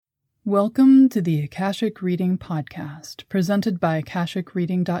Welcome to the Akashic Reading Podcast, presented by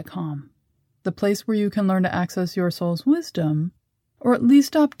AkashicReading.com, the place where you can learn to access your soul's wisdom, or at least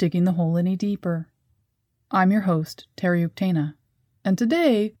stop digging the hole any deeper. I'm your host, Terry Uktana, and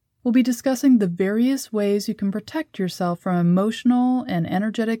today we'll be discussing the various ways you can protect yourself from emotional and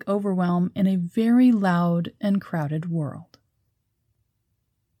energetic overwhelm in a very loud and crowded world.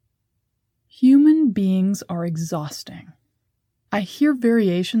 Human beings are exhausting. I hear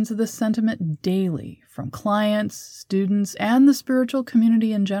variations of this sentiment daily from clients, students, and the spiritual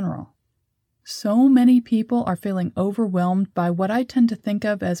community in general. So many people are feeling overwhelmed by what I tend to think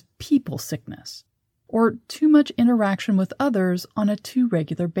of as people sickness, or too much interaction with others on a too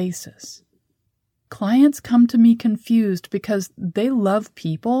regular basis. Clients come to me confused because they love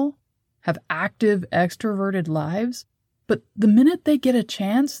people, have active, extroverted lives, but the minute they get a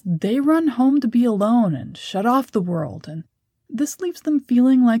chance, they run home to be alone and shut off the world, and this leaves them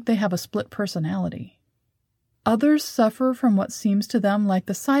feeling like they have a split personality. Others suffer from what seems to them like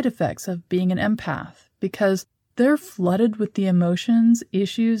the side effects of being an empath because they're flooded with the emotions,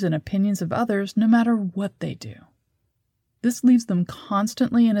 issues, and opinions of others no matter what they do. This leaves them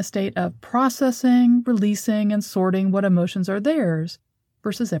constantly in a state of processing, releasing, and sorting what emotions are theirs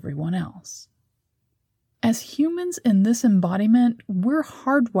versus everyone else. As humans in this embodiment, we're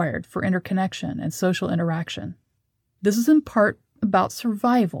hardwired for interconnection and social interaction. This is in part about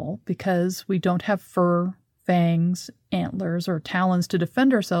survival because we don't have fur, fangs, antlers, or talons to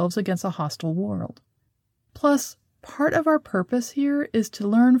defend ourselves against a hostile world. Plus, part of our purpose here is to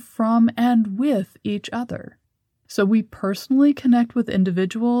learn from and with each other. So we personally connect with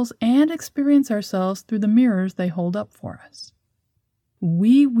individuals and experience ourselves through the mirrors they hold up for us.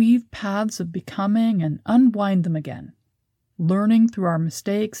 We weave paths of becoming and unwind them again, learning through our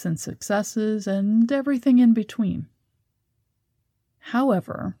mistakes and successes and everything in between.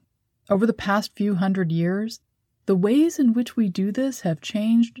 However, over the past few hundred years, the ways in which we do this have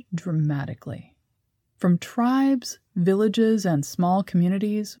changed dramatically. From tribes, villages, and small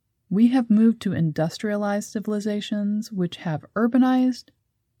communities, we have moved to industrialized civilizations which have urbanized,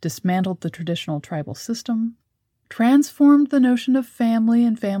 dismantled the traditional tribal system, transformed the notion of family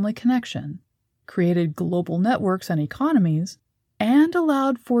and family connection, created global networks and economies, and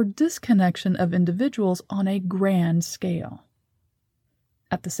allowed for disconnection of individuals on a grand scale.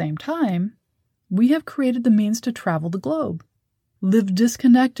 At the same time, we have created the means to travel the globe, live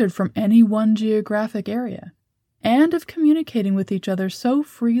disconnected from any one geographic area, and of communicating with each other so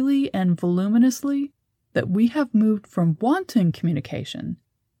freely and voluminously that we have moved from wanting communication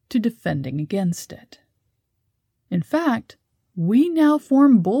to defending against it. In fact, we now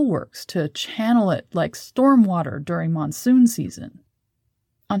form bulwarks to channel it like stormwater during monsoon season.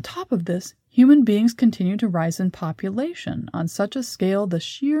 On top of this, human beings continue to rise in population on such a scale the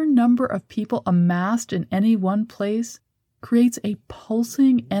sheer number of people amassed in any one place creates a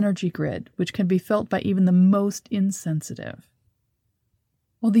pulsing energy grid which can be felt by even the most insensitive.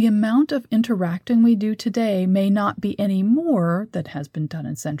 While the amount of interacting we do today may not be any more than has been done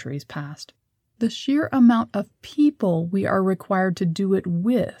in centuries past, the sheer amount of people we are required to do it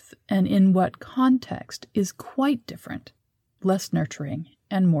with and in what context is quite different, less nurturing,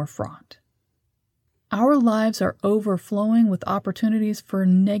 and more fraught. Our lives are overflowing with opportunities for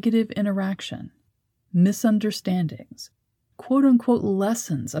negative interaction, misunderstandings, quote-unquote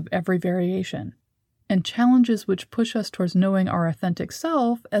lessons of every variation, and challenges which push us towards knowing our authentic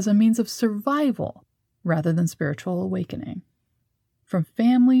self as a means of survival rather than spiritual awakening. From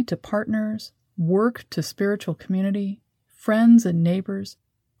family to partners, work to spiritual community, friends and neighbors,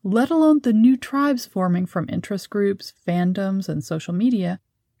 let alone the new tribes forming from interest groups, fandoms, and social media,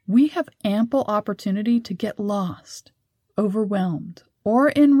 we have ample opportunity to get lost, overwhelmed, or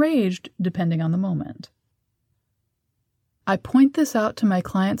enraged depending on the moment. I point this out to my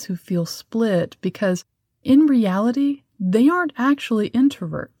clients who feel split because, in reality, they aren't actually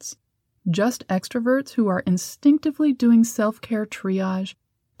introverts, just extroverts who are instinctively doing self-care triage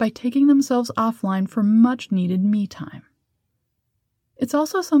by taking themselves offline for much-needed me time. It's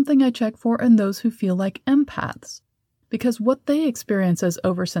also something I check for in those who feel like empaths, because what they experience as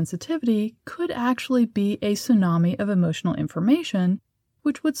oversensitivity could actually be a tsunami of emotional information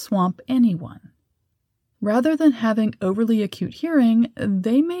which would swamp anyone. Rather than having overly acute hearing,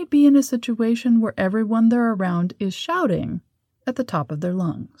 they may be in a situation where everyone they're around is shouting at the top of their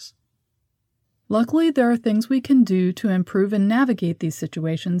lungs. Luckily, there are things we can do to improve and navigate these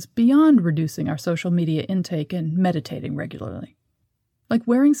situations beyond reducing our social media intake and meditating regularly. Like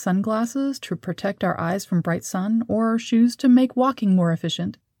wearing sunglasses to protect our eyes from bright sun, or shoes to make walking more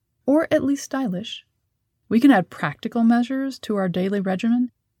efficient, or at least stylish. We can add practical measures to our daily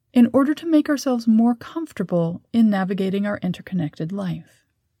regimen in order to make ourselves more comfortable in navigating our interconnected life.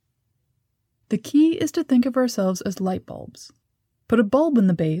 The key is to think of ourselves as light bulbs. Put a bulb in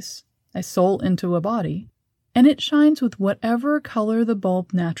the base, a soul into a body, and it shines with whatever color the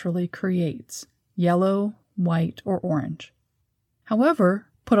bulb naturally creates, yellow, white, or orange. However,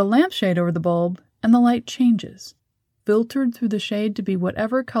 put a lampshade over the bulb and the light changes, filtered through the shade to be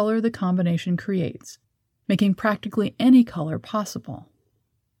whatever color the combination creates, making practically any color possible.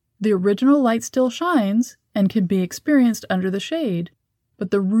 The original light still shines and can be experienced under the shade,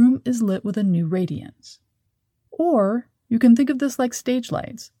 but the room is lit with a new radiance. Or you can think of this like stage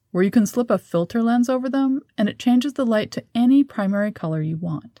lights, where you can slip a filter lens over them and it changes the light to any primary color you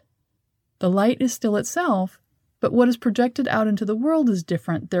want. The light is still itself, but what is projected out into the world is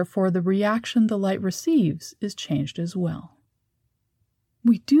different, therefore the reaction the light receives is changed as well.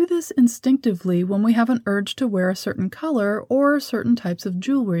 We do this instinctively when we have an urge to wear a certain color or certain types of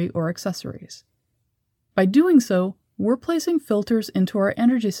jewelry or accessories. By doing so, we're placing filters into our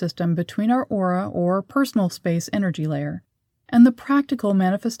energy system between our aura or personal space energy layer and the practical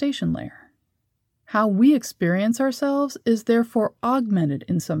manifestation layer. How we experience ourselves is therefore augmented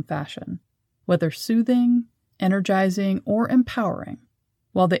in some fashion, whether soothing, energizing, or empowering,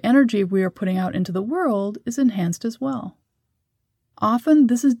 while the energy we are putting out into the world is enhanced as well. Often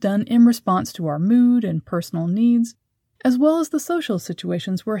this is done in response to our mood and personal needs, as well as the social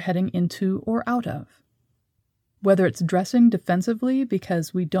situations we're heading into or out of. Whether it's dressing defensively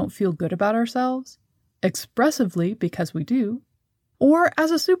because we don't feel good about ourselves, expressively because we do, or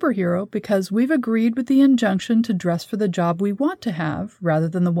as a superhero because we've agreed with the injunction to dress for the job we want to have rather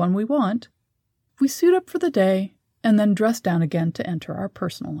than the one we want, we suit up for the day and then dress down again to enter our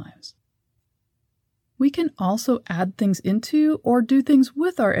personal lives. We can also add things into or do things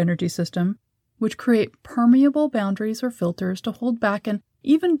with our energy system which create permeable boundaries or filters to hold back and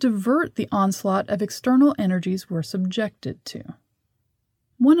even divert the onslaught of external energies we're subjected to.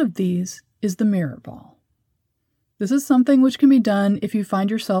 One of these is the mirror ball. This is something which can be done if you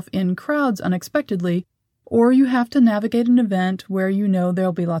find yourself in crowds unexpectedly, or you have to navigate an event where you know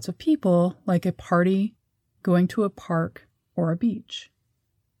there'll be lots of people, like a party, going to a park, or a beach.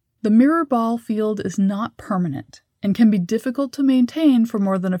 The mirror ball field is not permanent and can be difficult to maintain for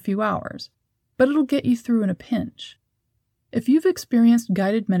more than a few hours, but it'll get you through in a pinch. If you've experienced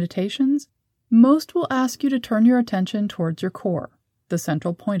guided meditations, most will ask you to turn your attention towards your core, the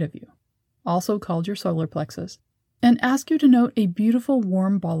central point of you, also called your solar plexus, and ask you to note a beautiful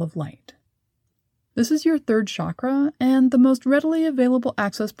warm ball of light. This is your third chakra and the most readily available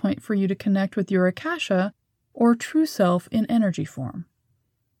access point for you to connect with your akasha or true self in energy form.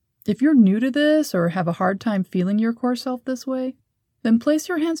 If you're new to this or have a hard time feeling your core self this way, then place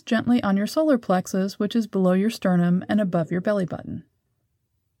your hands gently on your solar plexus, which is below your sternum and above your belly button.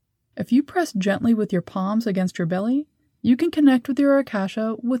 If you press gently with your palms against your belly, you can connect with your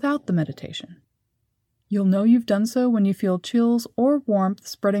akasha without the meditation. You'll know you've done so when you feel chills or warmth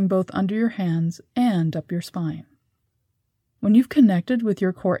spreading both under your hands and up your spine. When you've connected with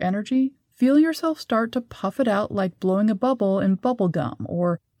your core energy, feel yourself start to puff it out like blowing a bubble in bubble gum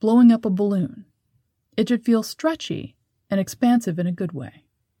or blowing up a balloon. It should feel stretchy and expansive in a good way.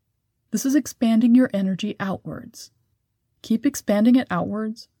 This is expanding your energy outwards. Keep expanding it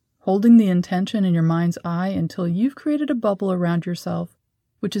outwards, holding the intention in your mind's eye until you've created a bubble around yourself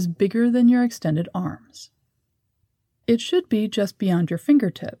which is bigger than your extended arms. It should be just beyond your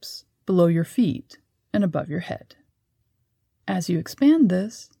fingertips, below your feet, and above your head. As you expand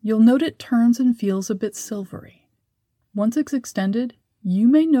this, you'll note it turns and feels a bit silvery. Once it's extended, you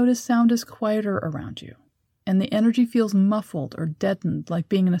may notice sound is quieter around you, and the energy feels muffled or deadened like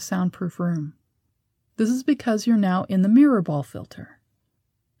being in a soundproof room. This is because you're now in the mirror ball filter.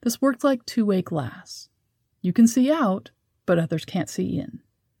 This works like two-way glass. You can see out, but others can't see in.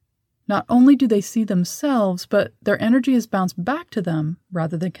 Not only do they see themselves, but their energy is bounced back to them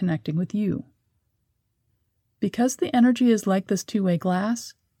rather than connecting with you. Because the energy is like this two-way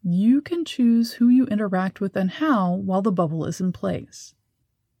glass, you can choose who you interact with and how while the bubble is in place.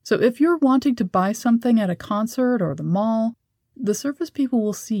 So if you're wanting to buy something at a concert or the mall, the surface people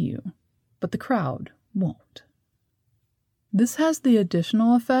will see you, but the crowd won't. This has the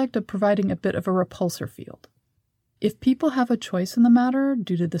additional effect of providing a bit of a repulsor field. If people have a choice in the matter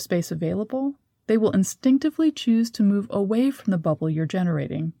due to the space available, they will instinctively choose to move away from the bubble you're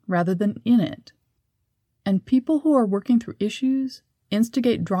generating rather than in it. And people who are working through issues,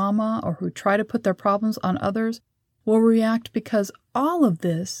 instigate drama, or who try to put their problems on others will react because all of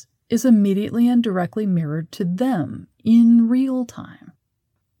this is immediately and directly mirrored to them in real time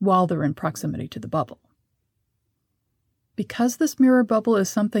while they're in proximity to the bubble. Because this mirror bubble is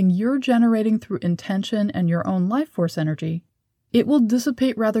something you're generating through intention and your own life force energy, it will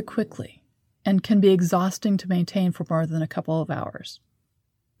dissipate rather quickly and can be exhausting to maintain for more than a couple of hours.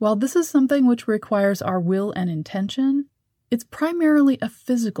 While this is something which requires our will and intention, it's primarily a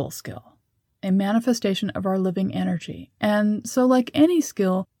physical skill, a manifestation of our living energy, and so like any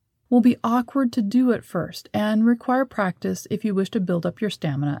skill, will be awkward to do at first and require practice if you wish to build up your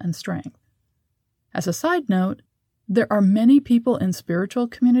stamina and strength. As a side note, there are many people in spiritual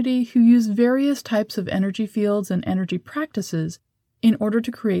community who use various types of energy fields and energy practices in order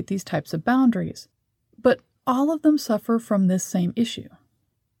to create these types of boundaries, but all of them suffer from this same issue.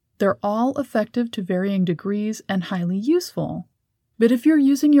 They're all effective to varying degrees and highly useful, but if you're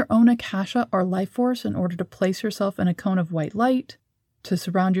using your own akasha or life force in order to place yourself in a cone of white light, to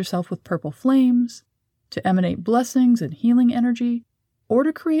surround yourself with purple flames, to emanate blessings and healing energy, or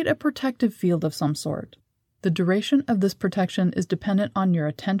to create a protective field of some sort, the duration of this protection is dependent on your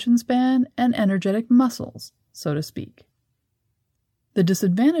attention span and energetic muscles, so to speak. The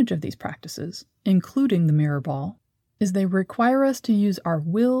disadvantage of these practices, including the mirror ball, is they require us to use our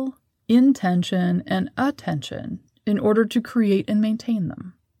will, intention, and attention in order to create and maintain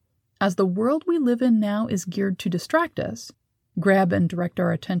them. As the world we live in now is geared to distract us, grab and direct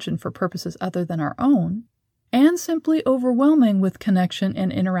our attention for purposes other than our own, and simply overwhelming with connection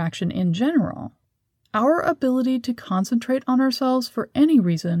and interaction in general, our ability to concentrate on ourselves for any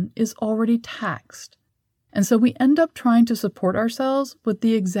reason is already taxed. And so we end up trying to support ourselves with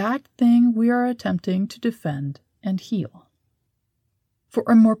the exact thing we are attempting to defend and heal. For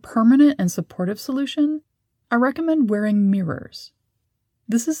a more permanent and supportive solution, I recommend wearing mirrors.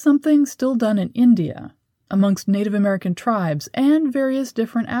 This is something still done in India, amongst Native American tribes and various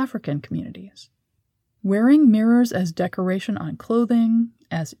different African communities. Wearing mirrors as decoration on clothing,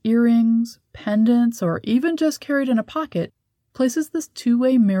 as earrings, pendants, or even just carried in a pocket places this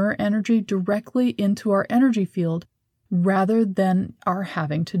two-way mirror energy directly into our energy field rather than our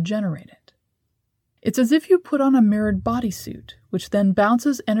having to generate it. It's as if you put on a mirrored bodysuit, which then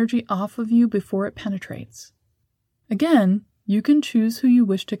bounces energy off of you before it penetrates. Again, you can choose who you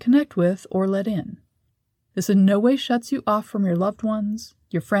wish to connect with or let in. This in no way shuts you off from your loved ones,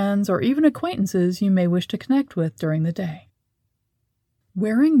 your friends, or even acquaintances you may wish to connect with during the day.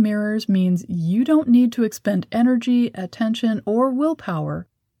 Wearing mirrors means you don't need to expend energy, attention, or willpower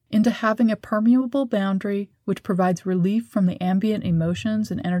into having a permeable boundary which provides relief from the ambient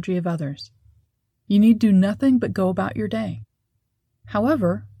emotions and energy of others. You need do nothing but go about your day.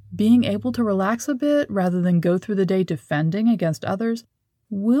 However, being able to relax a bit rather than go through the day defending against others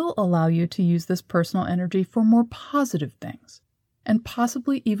will allow you to use this personal energy for more positive things, and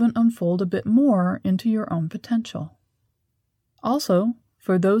possibly even unfold a bit more into your own potential. Also,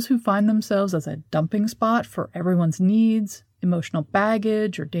 for those who find themselves as a dumping spot for everyone's needs, emotional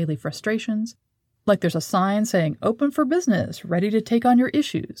baggage, or daily frustrations, like there's a sign saying open for business, ready to take on your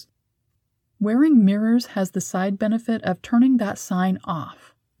issues, wearing mirrors has the side benefit of turning that sign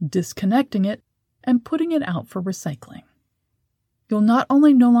off, disconnecting it, and putting it out for recycling. You'll not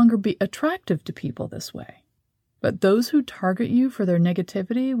only no longer be attractive to people this way, but those who target you for their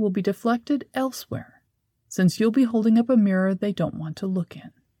negativity will be deflected elsewhere, since you'll be holding up a mirror they don't want to look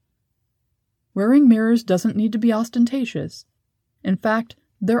in. Wearing mirrors doesn't need to be ostentatious. In fact,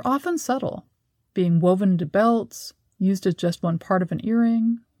 they're often subtle, being woven into belts, used as just one part of an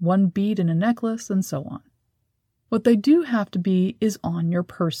earring, one bead in a necklace, and so on. What they do have to be is on your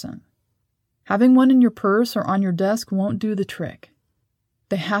person. Having one in your purse or on your desk won't do the trick.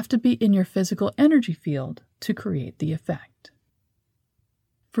 They have to be in your physical energy field to create the effect.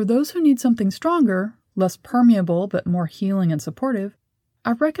 For those who need something stronger, less permeable but more healing and supportive,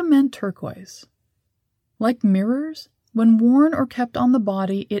 I recommend turquoise. Like mirrors, when worn or kept on the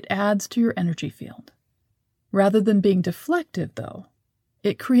body, it adds to your energy field. Rather than being deflective, though,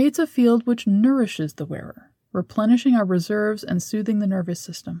 it creates a field which nourishes the wearer, replenishing our reserves and soothing the nervous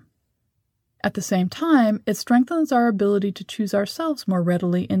system. At the same time, it strengthens our ability to choose ourselves more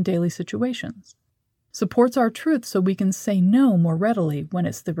readily in daily situations, supports our truth so we can say no more readily when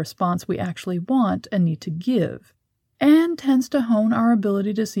it's the response we actually want and need to give, and tends to hone our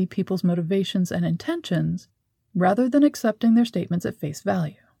ability to see people's motivations and intentions rather than accepting their statements at face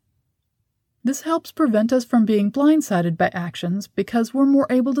value. This helps prevent us from being blindsided by actions because we're more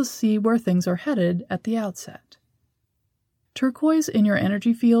able to see where things are headed at the outset. Turquoise in your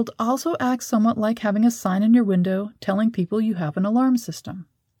energy field also acts somewhat like having a sign in your window telling people you have an alarm system,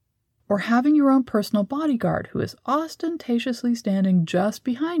 or having your own personal bodyguard who is ostentatiously standing just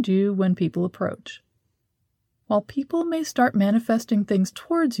behind you when people approach. While people may start manifesting things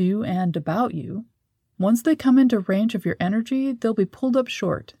towards you and about you, Once they come into range of your energy, they'll be pulled up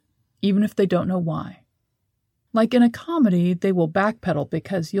short, even if they don't know why. Like in a comedy, they will backpedal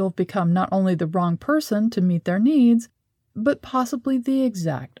because you'll become not only the wrong person to meet their needs, but possibly the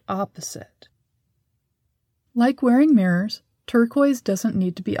exact opposite. Like wearing mirrors, turquoise doesn't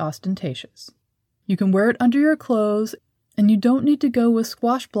need to be ostentatious. You can wear it under your clothes, and you don't need to go with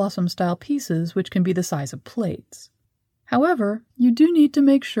squash blossom style pieces, which can be the size of plates. However, you do need to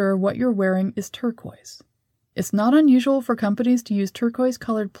make sure what you're wearing is turquoise. It's not unusual for companies to use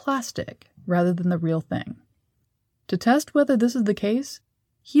turquoise-colored plastic rather than the real thing. To test whether this is the case,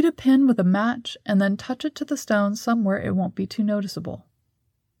 heat a pin with a match and then touch it to the stone somewhere it won't be too noticeable.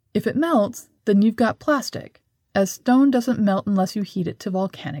 If it melts, then you've got plastic, as stone doesn't melt unless you heat it to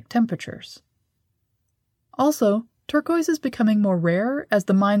volcanic temperatures. Also, turquoise is becoming more rare as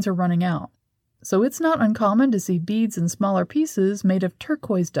the mines are running out, so it's not uncommon to see beads in smaller pieces made of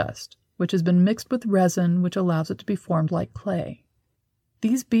turquoise dust, which has been mixed with resin which allows it to be formed like clay.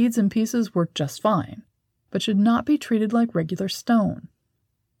 These beads and pieces work just fine, but should not be treated like regular stone.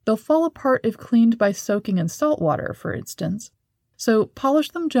 They'll fall apart if cleaned by soaking in salt water, for instance, so polish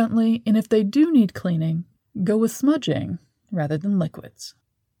them gently, and if they do need cleaning, go with smudging rather than liquids.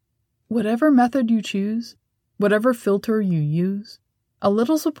 Whatever method you choose, whatever filter you use, a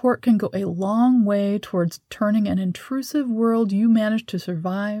little support can go a long way towards turning an intrusive world you managed to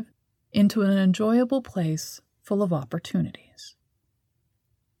survive into an enjoyable place full of opportunities.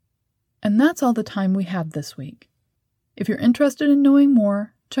 And that's all the time we have this week. If you're interested in knowing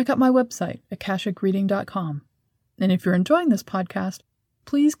more, check out my website, akashicreading.com. And if you're enjoying this podcast,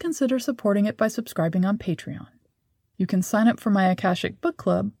 please consider supporting it by subscribing on Patreon. You can sign up for my Akashic Book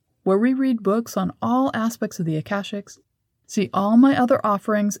Club, where we read books on all aspects of the Akashics, see all my other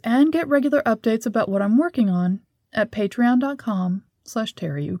offerings, and get regular updates about what I'm working on at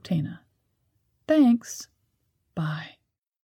patreon.com/TerryUktana. Thanks. Bye.